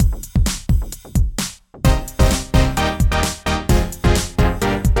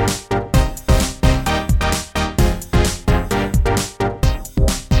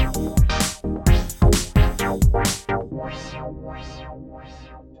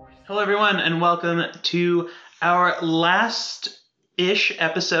Hello, everyone, and welcome to our last-ish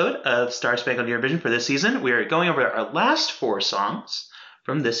episode of Star Spangled Eurovision for this season. We are going over our last 4 songs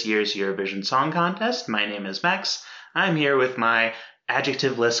from this year's Eurovision Song Contest. My name is Max. I'm here with my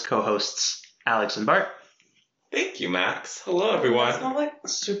adjective-less co-hosts, Alex and Bart. Thank you, Max. Hello, everyone. That's not like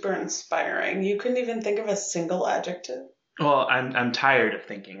super inspiring. You couldn't even think of a single adjective. Well, I'm tired of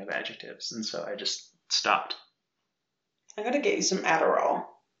thinking of adjectives, and so I just stopped. I'm gonna get you some Adderall.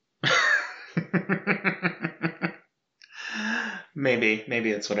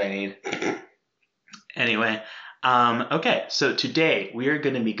 Maybe that's what I need. Anyway, okay, so today we are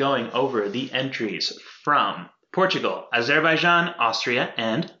going to be going over the entries from Portugal, Azerbaijan, Austria,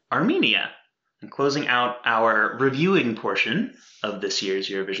 and Armenia, and closing out our reviewing portion of this year's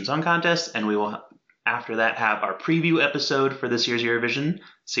Eurovision Song Contest, and we will, after that, have our preview episode for this year's Eurovision,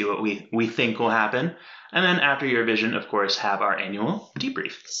 see what we think will happen, and then after Eurovision, of course, have our annual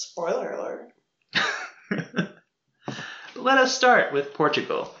debrief. Spoiler alert. Let us start with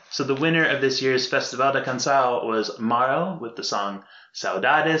Portugal. So the winner of this year's Festival da Canção was Maro with the song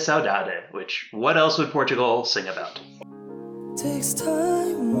Saudade, Saudade, which what else would Portugal sing about? Takes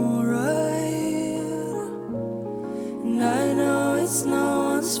time, alright. And I know it's no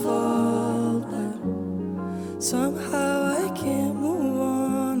one's fault, but somehow I can't move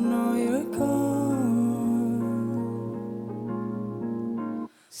on. Now you're gone.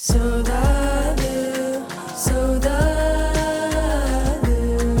 Saudade, saudade.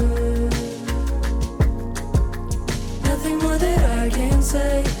 Nothing more that I can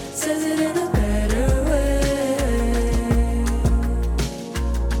say says it in a better way.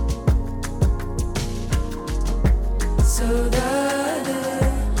 Saudade,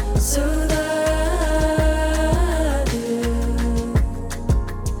 saudade.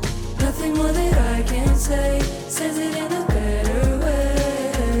 Nothing more that I can say says it in a better way.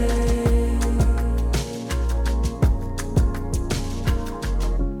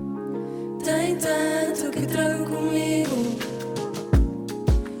 Tem tanto que trago comigo.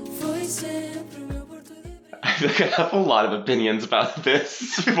 Foi sempre o meu porto de I feel like I have a lot of opinions about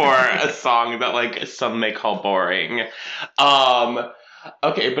this for a song that like some may call boring.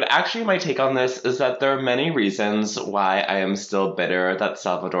 Okay, but actually my take on this is that there are many reasons why I am still bitter that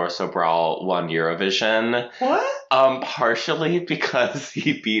Salvador Sobral won Eurovision. What? Partially because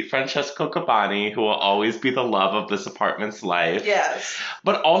he beat Francesco Cabani, who will always be the love of this apartment's life. Yes.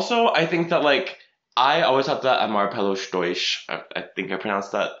 But also, I think that, like, I always thought that Amar Pelos Deutsch, I think I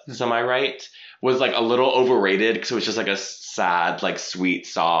pronounced that semi-right, was, like, a little overrated because it was just, like, a sad, like, sweet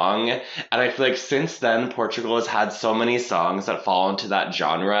song. And I feel like since then, Portugal has had so many songs that fall into that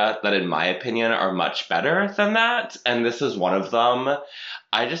genre that, in my opinion, are much better than that. And this is one of them.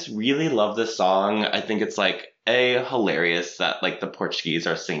 I just really love this song. I think it's, like, hilarious that, like, the Portuguese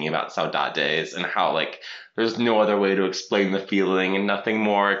are singing about saudades and how, like, there's no other way to explain the feeling and nothing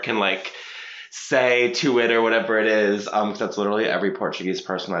more can, like, say to it or whatever it is. 'Cause that's literally every Portuguese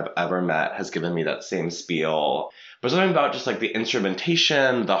person I've ever met has given me that same spiel. But something about just, like, the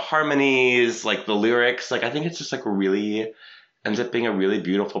instrumentation, the harmonies, like, the lyrics, like, I think it's just, like, really ends up being a really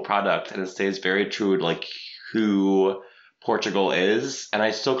beautiful product, and it stays very true to, like, who Portugal is. And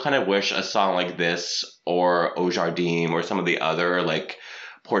I still kind of wish a song like this or O Jardim or some of the other, like,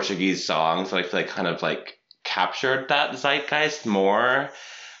 Portuguese songs that I feel like kind of, like, captured that zeitgeist more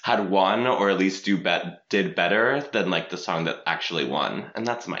had won, or at least did better than, like, the song that actually won. And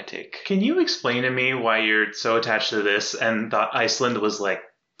that's my take. Can you explain to me why you're so attached to this and thought Iceland was, like,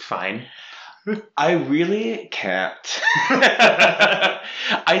 fine? I really can't.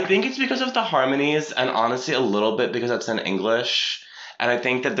 I think it's because of the harmonies, and honestly a little bit because it's in English. And I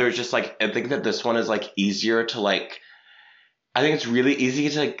think that there's just, like, I think that this one is, like, easier to, like, I think it's really easy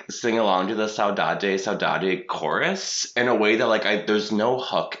to, like, sing along to the Saudade, Saudade chorus in a way that, like, there's no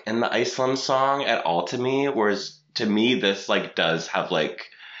hook in the Iceland song at all to me, whereas to me this, like, does have, like,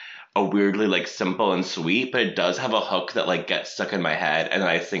 a weirdly, like, simple and sweet, but it does have a hook that, like, gets stuck in my head, and then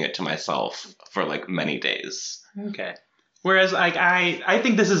I sing it to myself for, like, many days. Okay. Whereas, like, I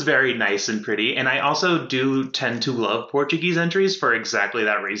think this is very nice and pretty, and I also do tend to love Portuguese entries for exactly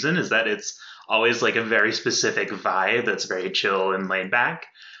that reason, is that it's always, like, a very specific vibe that's very chill and laid back.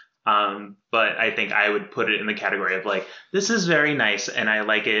 But I think I would put it in the category of, like, this is very nice, and I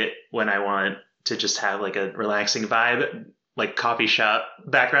like it when I want to just have, like, a relaxing vibe, like coffee shop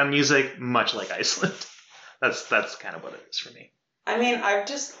background music, much like Iceland. That's kind of what it is for me. I mean, I've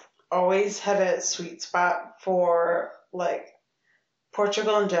just always had a sweet spot for, like,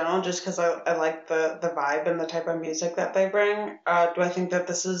 Portugal in general, just because I like the vibe and the type of music that they bring. Do I think that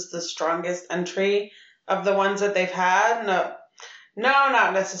this is the strongest entry of the ones that they've had? No. No,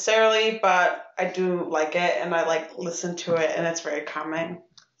 not necessarily, but I do like it, and I like listen to it, and it's very calming.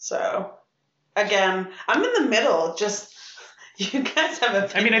 So, again, I'm in the middle. Just you guys have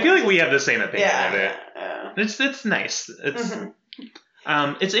a. I mean, I feel like we have the same opinion of it. Yeah. It's nice. It's Mhm.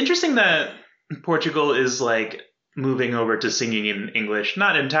 it's interesting that Portugal is like moving over to singing in English.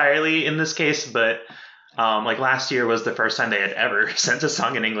 Not entirely in this case, but like last year was the first time they had ever sent a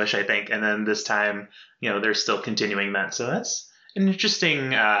song in English, I think, and then this time, they're still continuing that. So that's an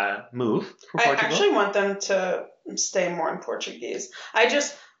interesting move for I Portugal. actually want them to stay more in Portuguese.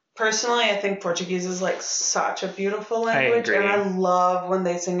 Personally, I think Portuguese is like such a beautiful language, agree. and I love when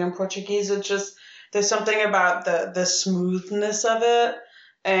they sing in Portuguese. It's just there's something about the smoothness of it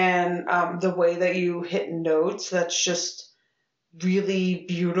and the way that you hit notes that's just really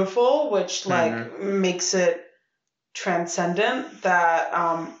beautiful, which like makes it transcendent that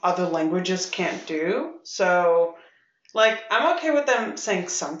other languages can't do. So like I'm okay with them saying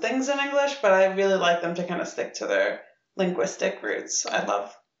some things in English, but I really like them to kind of stick to their linguistic roots. I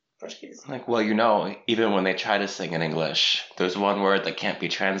love Portuguese. Like, well, even when they try to sing in English, there's one word that can't be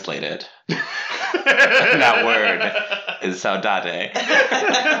translated. That word is saudade.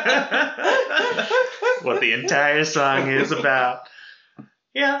 What the entire song is about.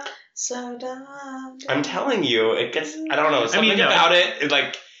 Yeah. I'm telling you, it gets, I don't know, something about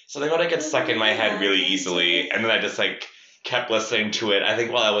it gets stuck in my head really easily, and then I just, like, kept listening to it, I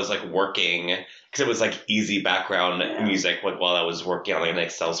think while I was, like, working, because it was, like, easy background music, like, while I was working on, like, an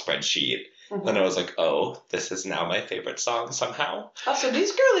Excel spreadsheet, and I was like, oh, this is now my favorite song somehow. Oh, so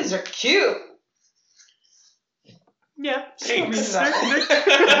these girlies are cute. Yeah. Thanks. Thanks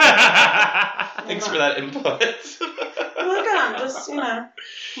for that input. Look at them, just,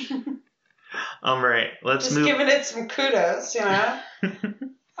 All right, let's just move. giving it some kudos,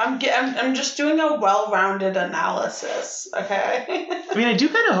 I'm just doing a well-rounded analysis, okay? I mean, I do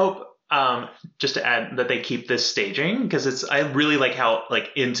kind of hope, just to add, that they keep this staging, because I really like how like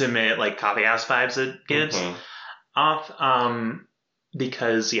intimate, like coffee house vibes it gives off.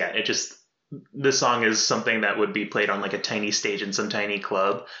 Because the song is something that would be played on like a tiny stage in some tiny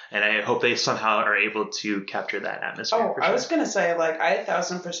club, and I hope they somehow are able to capture that atmosphere. Oh, I was gonna say, like, I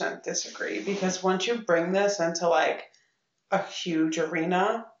 1,000% disagree, because once you bring this into like a huge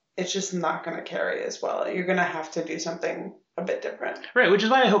arena, it's just not gonna carry as well. You're gonna have to do something a bit different. Right, which is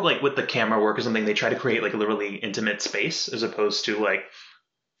why I hope like with the camera work or something, they try to create like a really intimate space as opposed to like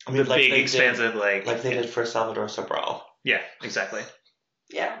the big expansive like they did for Salvador Sobral. Yeah, exactly.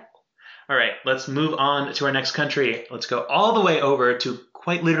 Yeah. All right, let's move on to our next country. Let's go all the way over to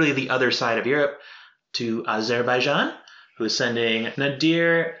quite literally the other side of Europe, to Azerbaijan, who is sending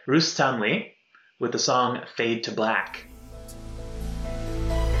Nadir Rustamli with the song Fade to Black.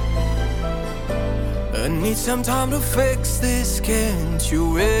 I need some time to fix this, can't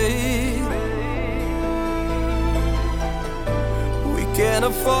you wait? We can't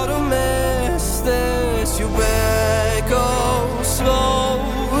afford a mess, there's your back, go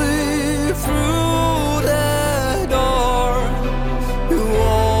slowly through the door. You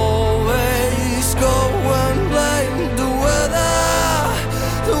always go and blame the weather.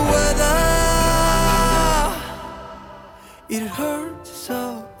 It hurts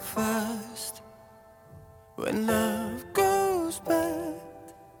so fast when love goes bad,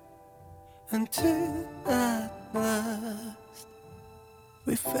 until at last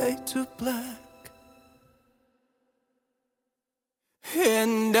we fade to black.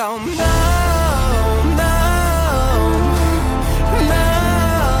 And down now.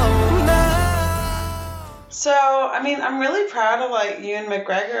 So, I mean, I'm really proud of like Ewan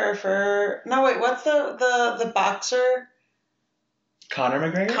McGregor for. No, wait, what's the boxer? Conor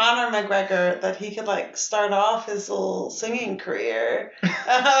McGregor? Conor McGregor, that he could like start off his little singing career.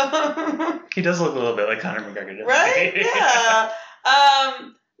 He does look a little bit like Conor McGregor, doesn't Right? he? Yeah.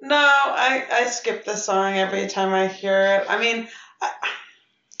 No, I skip the song every time I hear it. I mean,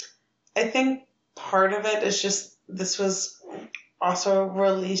 I think part of it is just this was also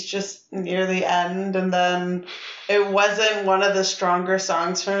released just near the end, and then it wasn't one of the stronger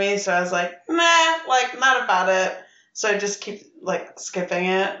songs for me, so I was like, nah, like, not about it. So I just keep, like, skipping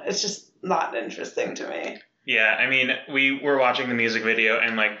it. It's just not interesting to me. Yeah, I mean, we were watching the music video,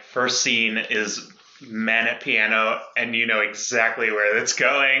 and, like, first scene is men at piano, and you know exactly where it's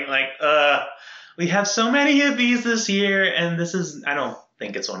going. Like, we have so many of these this year, and I don't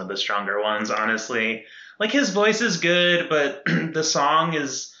think it's one of the stronger ones, honestly. Like, his voice is good, but the song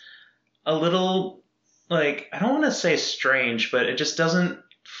is a little, like, I don't want to say strange, but it just doesn't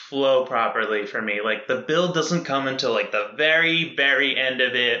flow properly for me. Like, the build doesn't come until like the very, very end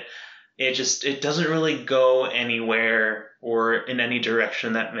of it. It doesn't really go anywhere or in any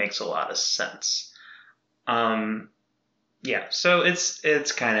direction that makes a lot of sense. Yeah, so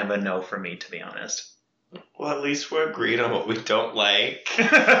it's kind of a no for me, to be honest. Well, at least we're agreed on what we don't like. We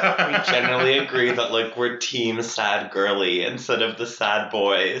generally agree that, like, we're team sad girly instead of the sad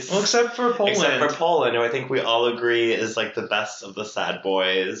boys. Well, except for Poland. Except for Poland, who I think we all agree is, like, the best of the sad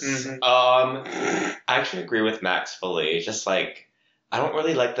boys. Mhm. I actually agree with Max fully. Just, like, I don't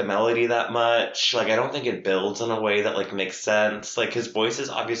really like the melody that much. Like, I don't think it builds in a way that, like, makes sense. Like, his voice is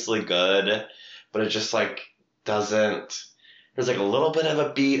obviously good, but it just, like, doesn't... There's, like, a little bit of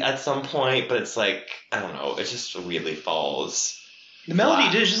a beat at some point, but it's, like, I don't know, it just really falls. The melody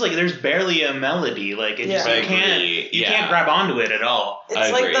flat. is just like there's barely a melody. Like it just Yeah. you can't grab onto it at all. It's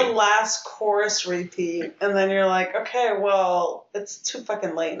I like agree. the last chorus repeat, and then you're like, okay, well, it's too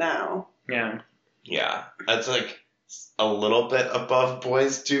fucking late now. Yeah. Yeah, it's like a little bit above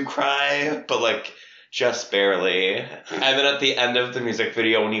Boys Do Cry, but like just barely. And then at the end of the music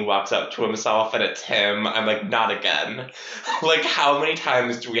video, when he walks up to himself and it's him, I'm like, not again. Like, how many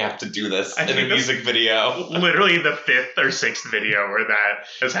times do we have to do this I in a think that's- music video? Literally the 5th or 6th video where that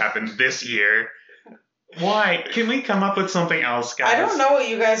has happened this year. Why? Can we come up with something else, guys? I don't know what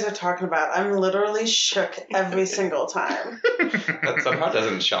you guys are talking about. I'm literally shook every single time. That somehow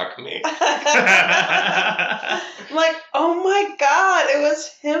doesn't shock me. I'm like, oh my god, it was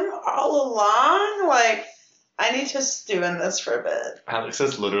him all along? Like, I need to stew in this for a bit. Alex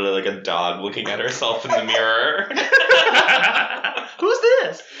is literally like a dog looking at herself in the mirror. Who's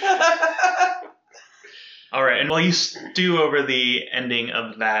this? All right, and while you stew over the ending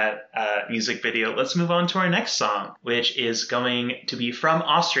of that music video, let's move on to our next song, which is going to be from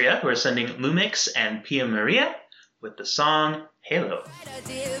Austria, who are sending Lumix and Pia Maria with the song Halo.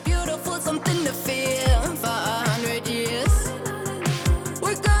 Beautiful, something to feel for 100 years.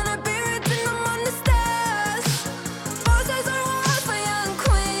 We're gonna be written among the stars. Bosses are walls for young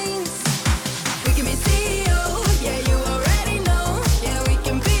queens. We can be CEO, yeah, you already know. Yeah, we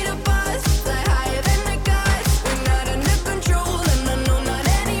can be the boss, fly higher than the gods. We're not under control, and no, not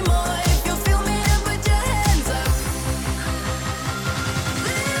anymore. If you feel me, then put your hands up.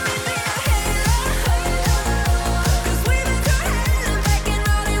 Let me be a halo, 'cause we've been through hell and back in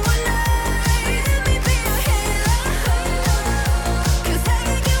all in one night. Let me be a halo, 'cause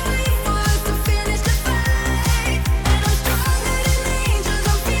heaven can wait for us to finish the fight. And I'm stronger than angels,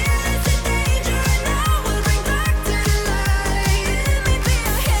 I'm fearless in danger, and I will bring back to the light. Let me be a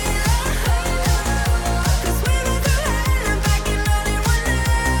halo, 'cause we've been through hell and back in all in one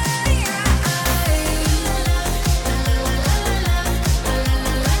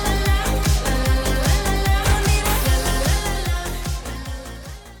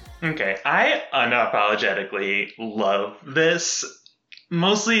Okay, I unapologetically love this,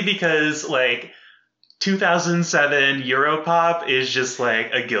 mostly because, like, 2007 Europop is just,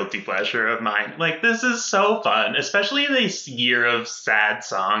 like, a guilty pleasure of mine. Like, this is so fun, especially in this year of sad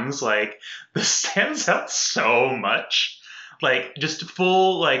songs. Like, this stands out so much. Like, just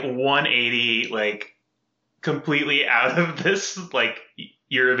full, like, 180, like, completely out of this, like,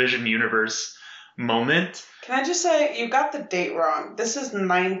 Eurovision universe moment. Can I just say, you got the date wrong. This is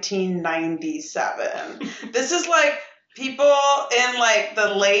 1997. This is like people in like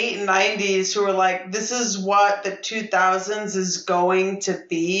the late 90s who were like, this is what the 2000s is going to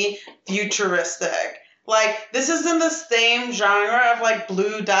be, futuristic. Like, this is in the same genre of like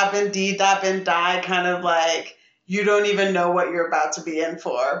Blue, Dab and D, Dab and Die, kind of like, you don't even know what you're about to be in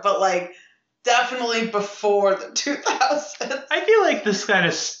for. But like, definitely before the 2000s. I feel like this kind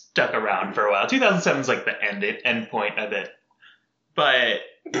of stuck around for a while. 2007 is like the end point of it. But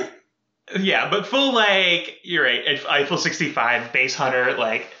yeah, but full, like, you're right, Eiffel 65, Bass Hunter,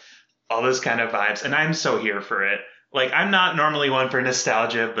 like all those kind of vibes, and I'm so here for it. Like, I'm not normally one for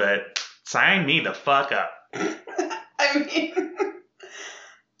nostalgia, but sign me the fuck up. I mean,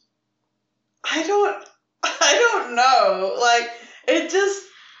 I don't know. Like, it just,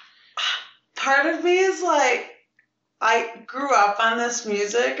 part of me is like, I grew up on this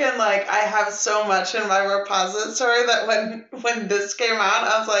music and like I have so much in my repository that when this came out,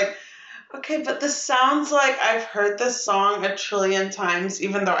 I was like, okay, but this sounds like I've heard this song a trillion times,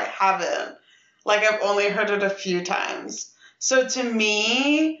 even though I haven't. Like, I've only heard it a few times. So to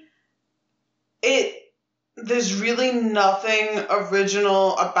me, there's really nothing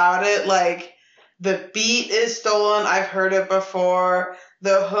original about it. Like, the beat is stolen, I've heard it before.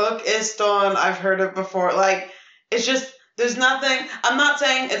 The hook is stolen, I've heard it before. Like, it's just, there's nothing, I'm not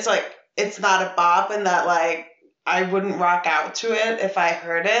saying it's like, it's not a bop and that like, I wouldn't rock out to it if I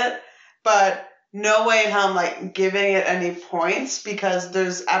heard it, but no way in hell I'm like giving it any points because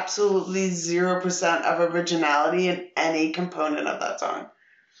there's absolutely 0% of originality in any component of that song.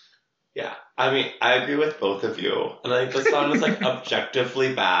 Yeah, I mean, I agree with both of you. And I think the song is, like,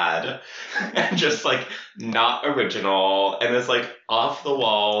 objectively bad and just, like, not original and is, like, off the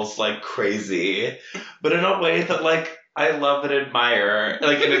walls, like, crazy. But in a way that, like, I love and admire,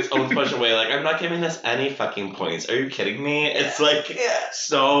 like, in its own special way. Like, I'm not giving this any fucking points. Are you kidding me? It's, like,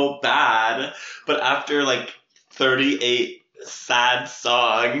 so bad. But after, like, 38 sad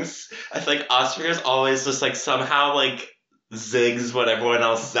songs, I feel like Oscar is always just, like, somehow, like, zigs when everyone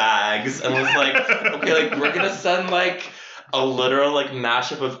else zags, and was like, okay, like, we're gonna send, like, a literal, like,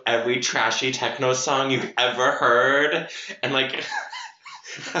 mashup of every trashy techno song you've ever heard, and, like,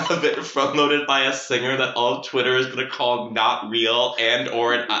 have it front-loaded by a singer that all of Twitter is gonna call not real and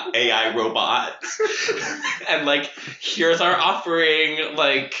or an AI robot. And, like, here's our offering,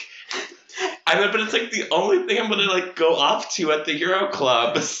 like... I know, but it's, like, the only thing I'm gonna, like, go off to at the Euro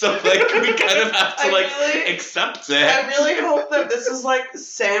Club. So, like, we kind of have to, like, accept it. I really hope that this is, like,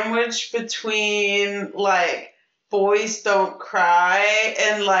 sandwiched between, like, Boys Don't Cry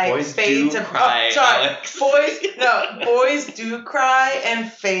and, like, Boys Fade Do to... Cry, oh, sorry. Alex. Boys Do Cry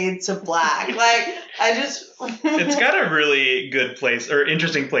and Fade to Black. Like, I just... It's got a really good place, or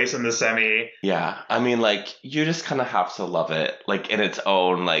interesting place in the semi. Yeah, I mean, like, you just kind of have to love it, like, in its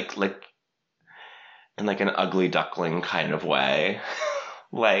own, like, in, like, an ugly duckling kind of way.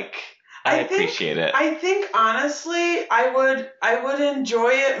 Like, I appreciate it. I think, honestly, I would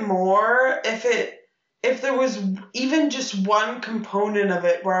enjoy it more if there was even just one component of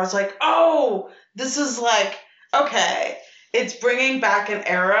it where I was like, oh, this is like, okay, it's bringing back an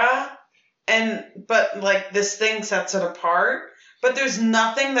era, but like this thing sets it apart. But there's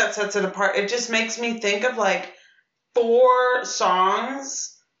nothing that sets it apart. It just makes me think of like 4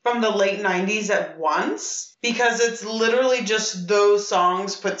 songs from the late 90s at once, because it's literally just those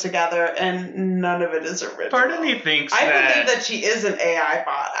songs put together and none of it is original. Part of me thinks I believe that she is an AI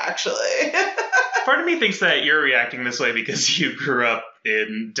bot, actually. Part of me thinks that you're reacting this way because you grew up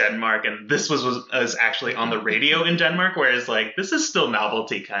in Denmark and this was actually on the radio in Denmark, whereas, like, this is still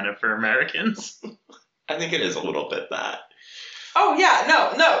novelty kind of for Americans. I think it is a little bit that. Oh, yeah,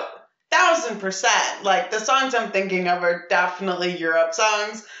 no. 1000%. Like, the songs I'm thinking of are definitely Europe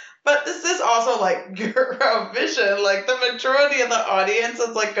songs, but this is also, like, Eurovision. Like, the majority of the audience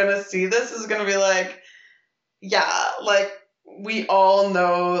that's, like, gonna see this is gonna be like, yeah, like, we all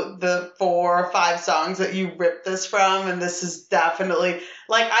know the 4 or 5 songs that you ripped this from, and this is definitely,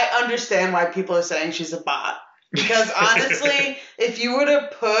 like, I understand why people are saying she's a bot. Because, honestly, if you were to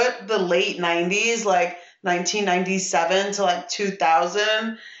put the late 90s, like, 1997 to, like,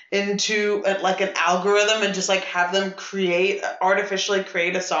 2000 into like an algorithm and just like have them artificially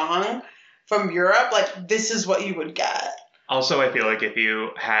create a song from Europe, like this is what you would get. Also, I feel like if you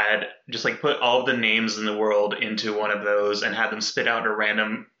had just like put all of the names in the world into one of those and had them spit out a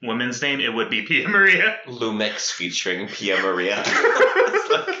random woman's name, it would be Pia Maria. Lumix featuring Pia Maria.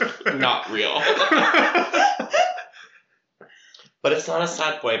 It's like, not real. But it's not a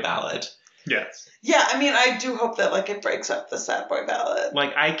sad boy ballad. Yes. Yeah, I mean, I do hope that, like, it breaks up the sad boy ballad.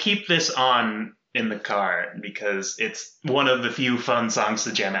 Like, I keep this on in the car because it's one of the few fun songs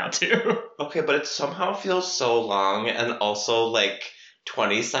to jam out to. Okay, but it somehow feels so long and also, like,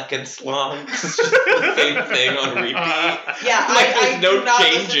 20 seconds long. It's just the same thing on repeat. Yeah, like, I no do not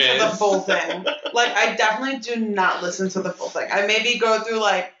changes. listen to the full thing. Like, I definitely do not listen to the full thing. I maybe go through,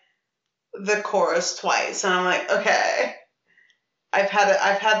 like, the chorus twice, and I'm like, okay... I've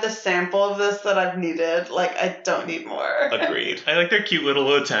had the sample of this that I've needed. Like, I don't need more. Agreed. I like their cute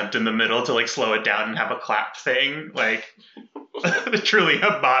little attempt in the middle to like slow it down and have a clap thing. Like, truly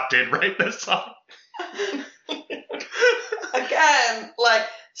a bot did write this song. Again, like,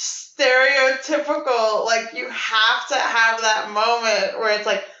 stereotypical. Like, you have to have that moment where it's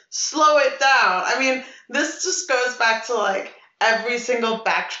like, slow it down. I mean, this just goes back to like every single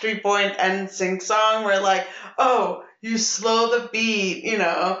Backstreet Boy and NSYNC song where like, oh, you slow the beat, you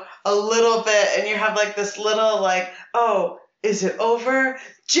know, a little bit, and you have, like, this little, like, oh, is it over?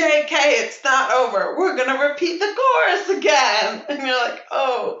 JK, it's not over. We're going to repeat the chorus again. And you're like,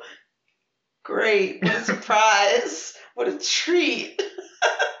 oh, great. What a surprise. What a treat.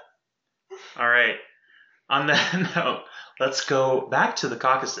 All right. On that note, let's go back to the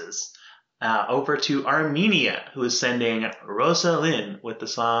Caucasus, over to Armenia, who is sending Rosa Lynn with the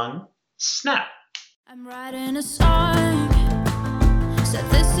song Snap. I'm writing a song, said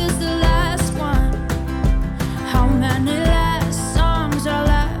this is the last one. How many last songs are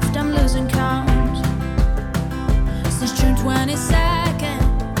left? I'm losing count. Since June 22nd,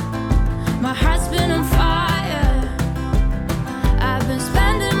 my heart's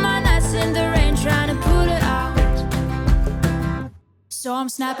So I'm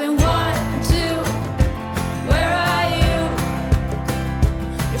snapping 1, 2, where are you?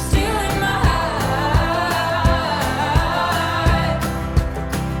 You're stealing my heart.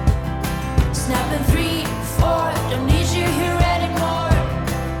 Snapping 3, 4, don't need you here anymore.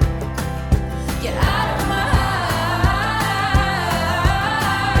 Get out of my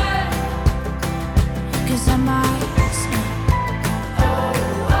heart. 'Cause I might snap.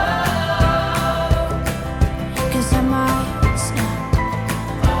 Oh, oh. 'Cause I might snap.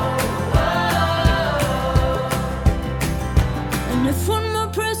 And if one more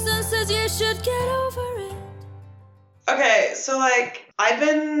person says you should get over it. Okay, so like I've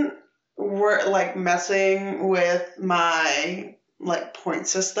been messing with my like point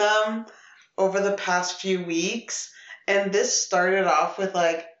system over the past few weeks, and this started off with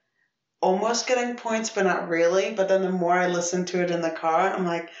like almost getting points but not really, but then the more I listen to it in the car, I'm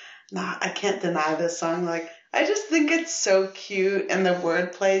like, nah, I can't deny this song. Like I just think it's so cute and the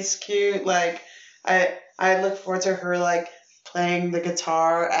wordplay's cute. Like I look forward to her like playing the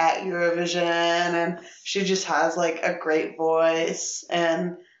guitar at Eurovision, and she just has like a great voice,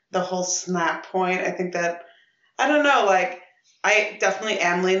 and the whole snap point. I think that, I don't know, like I definitely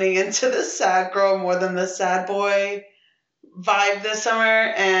am leaning into the sad girl more than the sad boy vibe this summer,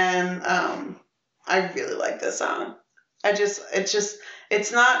 and I really like this song.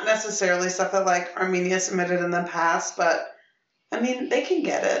 It's not necessarily stuff that like Armenia submitted in the past, but I mean they can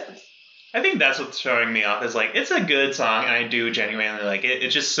get it. I think that's what's showing me off is like it's a good song and I do genuinely like it.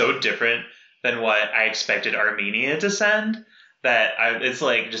 It's just so different than what I expected Armenia to send that it's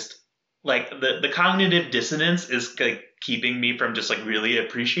like just like the cognitive dissonance is like keeping me from just like really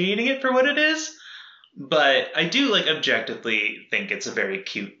appreciating it for what it is. But I do like objectively think it's a very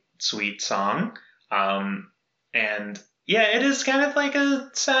cute, sweet song. And yeah, it is kind of like a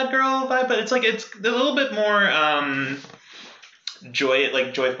sad girl vibe, but it's a little bit more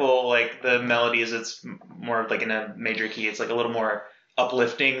joyful, like the melodies. It's more like in a major key. It's like a little more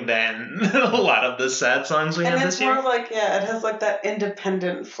uplifting than a lot of the sad songs we have this year. And it's more like, yeah, it has like that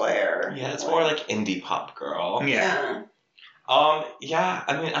independent flair. Yeah, it's more like indie pop girl. Yeah. Yeah,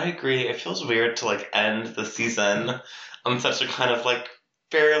 I mean, I agree. It feels weird to like end the season on such a kind of like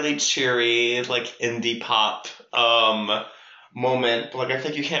fairly cheery, like indie pop moment. But like I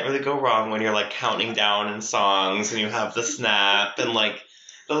think you can't really go wrong when you're like counting down in songs and you have the snap and like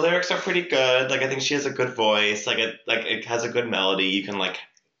the lyrics are pretty good. Like I think she has a good voice. Like it has a good melody you can like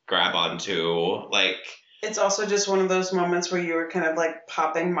grab onto. Like It's also just one of those moments where you were kind of like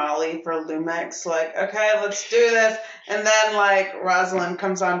popping Molly for Lumex, like, okay, let's do this. And then like Rosalind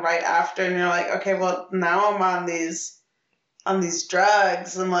comes on right after and you're like, okay, well now I'm on these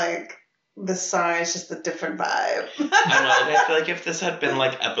drugs, and like this song is just a different vibe. I know, and I feel like if this had been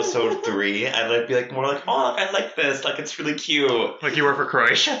like episode 3, I'd like be like more like, oh, I like this, like it's really cute. Like you were for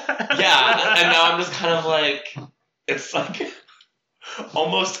Croatia. Yeah, and now I'm just kind of like, it's like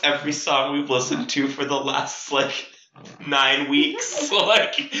almost every song we've listened to for the last like 9 weeks,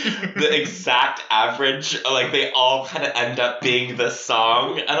 like the exact average, like they all kind of end up being this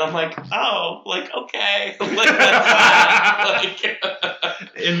song, and I'm like, oh, like okay, like that's that. Like,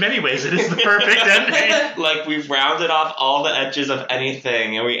 In many ways, it is the perfect ending. like we've rounded off all the edges of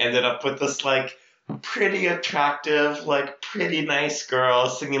anything, and we ended up with this like pretty attractive, like pretty nice girl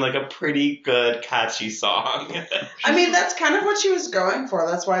singing like a pretty good catchy song. I mean, that's kind of what she was going for.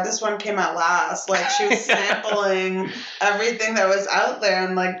 That's why this one came out last. Like, she was sampling everything that was out there,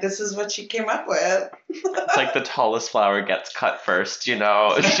 and like, this is what she came up with. It's like the tallest flower gets cut first, you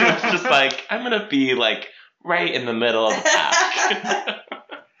know? She was just like, I'm gonna be like right in the middle of the pack.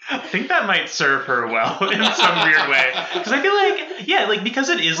 I think that might serve her well in some weird way. Because I feel like, yeah, like because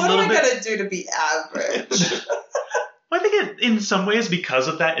it is What a am little I bit. gonna do to be average? Well, I think in some ways, because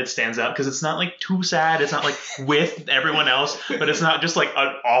of that, it stands out because it's not like too sad. It's not like with everyone else, but it's not just like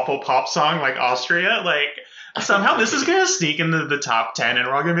an awful pop song like Austria. Like somehow this is gonna sneak into the top 10, and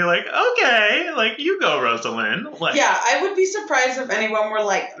we're all gonna be like, okay, like you go, Rosalind. Like, Yeah, I would be surprised if anyone were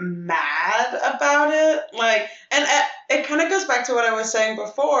like mad about it. Like, and it kind of goes back to what I was saying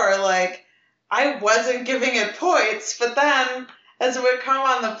before. Like, I wasn't giving it points, but then as it would come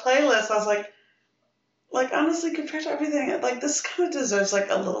on the playlist, I was like honestly, compared to everything, like this kind of deserves like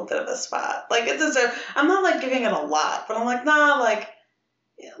a little bit of a spot. Like it deserves. I'm not like giving it a lot, but I'm like, nah, like,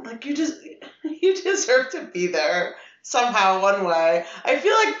 yeah, like you deserve to be there somehow, one way. I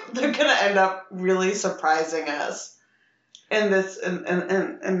feel like they're gonna end up really surprising us in this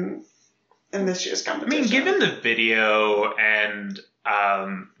in this year's I competition. mean, given the video and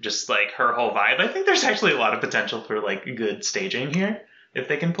just like her whole vibe, I think there's actually a lot of potential for like good staging here if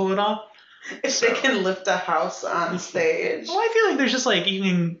they can pull it off. If So- they can lift a house on stage. Well, I feel like there's just like you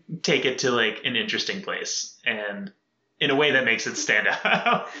can take it to like an interesting place and in a way that makes it stand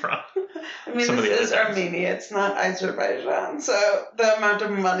out from. I mean, Some of the this is other things. Armenia. It's not Azerbaijan. So the amount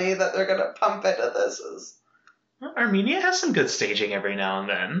of money that they're going to pump into this is... Well, Armenia has some good staging every now and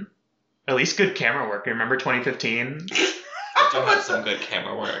then. At least good camera work. Remember 2015? I do have some good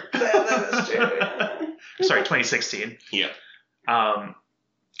camera work. that is true. Yeah. Sorry, 2016. Yeah. All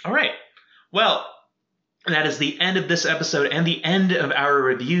right. Well, that is the end of this episode and the end of our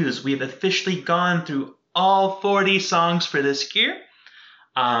reviews. We've officially gone through all 40 songs for this year.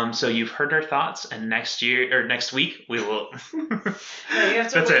 So you've heard our thoughts, and next week we will. No, you have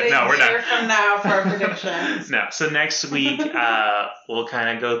to That's wait it. No, a we're year done. from now for our predictions. No, so next week we'll kind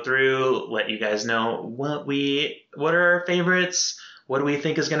of go through, let you guys know what are our favorites, what do we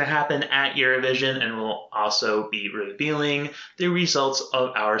think is going to happen at Eurovision, and we'll also be revealing the results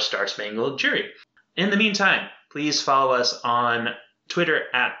of our Star Spangled Jury. In the meantime, please follow us on Twitter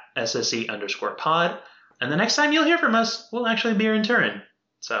at SSE_pod, and the next time you'll hear from us, we'll actually be in Turin.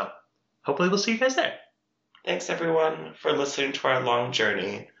 So hopefully we'll see you guys there. Thanks, everyone, for listening to our long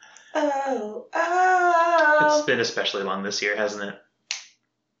journey. Oh, It's been especially long this year, hasn't it?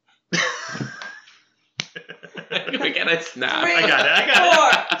 We get a snap. Three, I got it.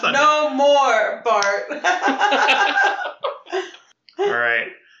 It's four. on No more, Bart. All right.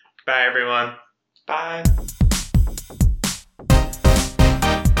 Bye, everyone. Bye.